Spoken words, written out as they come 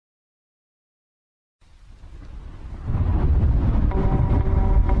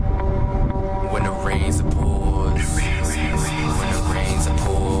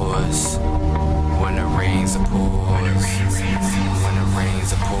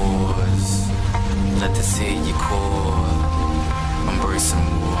activate your core. Embracing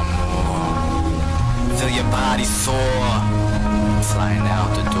more and more. Feel your body soar, flying out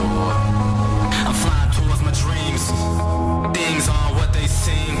the door. I'm flying towards my dreams. Things aren't what they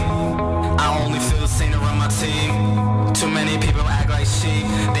seem. I only feel sane around my team. Too many people act like sheep.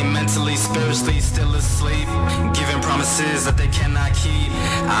 They mentally, spiritually still asleep, giving promises that they cannot keep.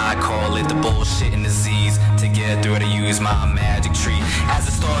 I call it the bullshittin disease. To get through, to use my magic tree. As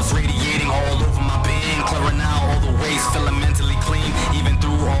it starts radiating all over my being, clearing out all the waste, feeling mentally clean. Even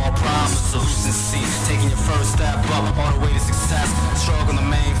through all problems, solutions see. Taking your first step up, all the way to success. Struggle, the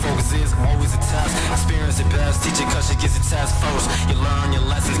main focus is always a test. Experience it best, teach it cause she gives you test first. You learn your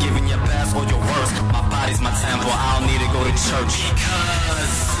lessons, giving your best or your worst. My body's my temple, I don't need to go to church.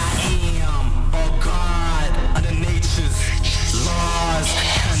 Because I am a God under nature's laws,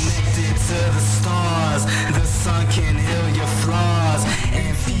 connected to the stars. The sun can heal your flaws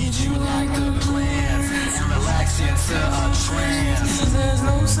and feed you like the plants, and relax you into a trance. There's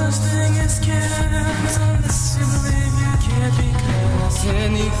no such thing as chaos unless you believe you can't be cast.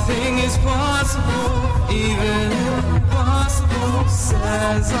 Anything is possible, even impossible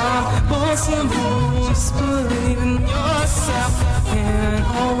says I'm possible. Just believe in yourself and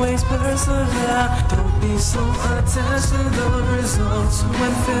always persevere. Don't be so attached to the results.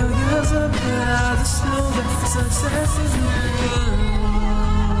 When failures appear, just know that success is near.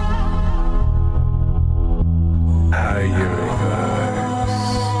 Higher vibes.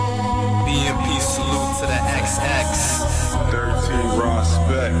 BMP Salute to the XX. 13 raw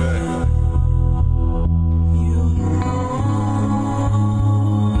spec.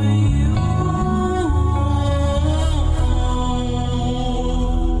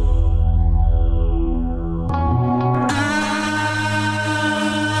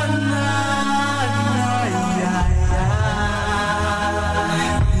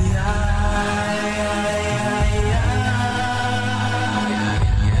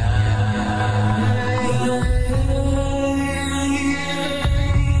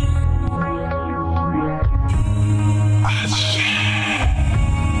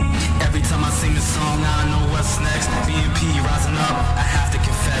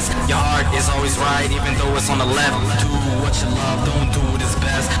 Your heart is always right, even though it's on the left. Do what you love, don't do what is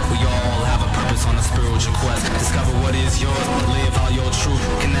best. We all have a purpose on a spiritual quest. Discover what is yours, live out your truth.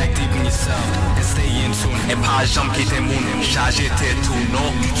 Connect deep in yourself and stay in tune. Et pas jamais quitter mon chargé tes tout,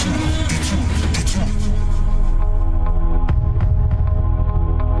 non.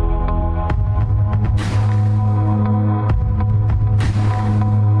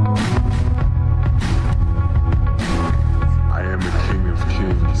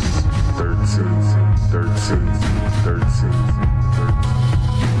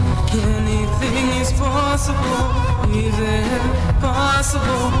 Anything is possible, even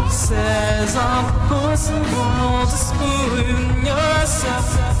impossible says I'm possible. Just believe in yourself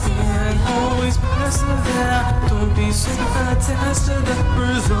and always persevere. Don't be so attached to the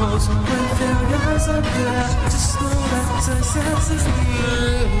results. When failures appear, just know that success is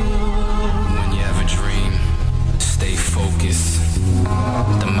near. When you have a dream, stay focused.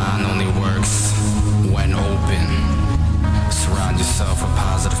 The mind only works when open. Surround yourself with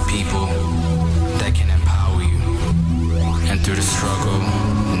positive people that can empower you. And through the struggle,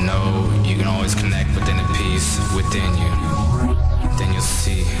 know you can always connect within the peace within you. Then you'll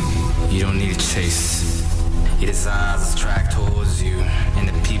see you don't need to chase. Your desires attract towards you, and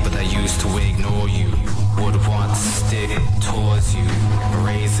the people that used to ignore you would want to stick towards you,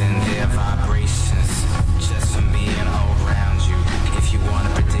 raising their vibrations just from being around you. If you want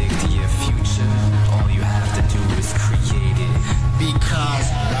to predict your future, all you have to do is create it. Because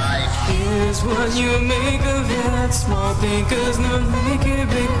life is what you make of it. Small thinkers not make it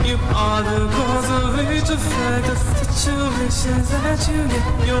big. You are the cause of each effect. The situations that you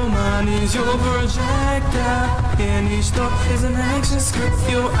get. Your mind is your projector, and each thought is an action script.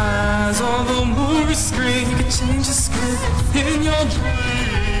 Your eyes are the movie screen. You can change the script in your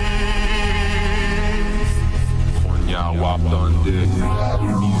dreams. On y'all wap done this.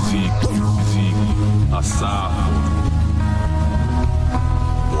 Music, Asafo.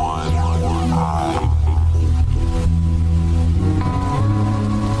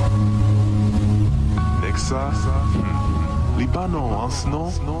 Mica, Libanon, en ce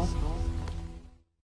nom.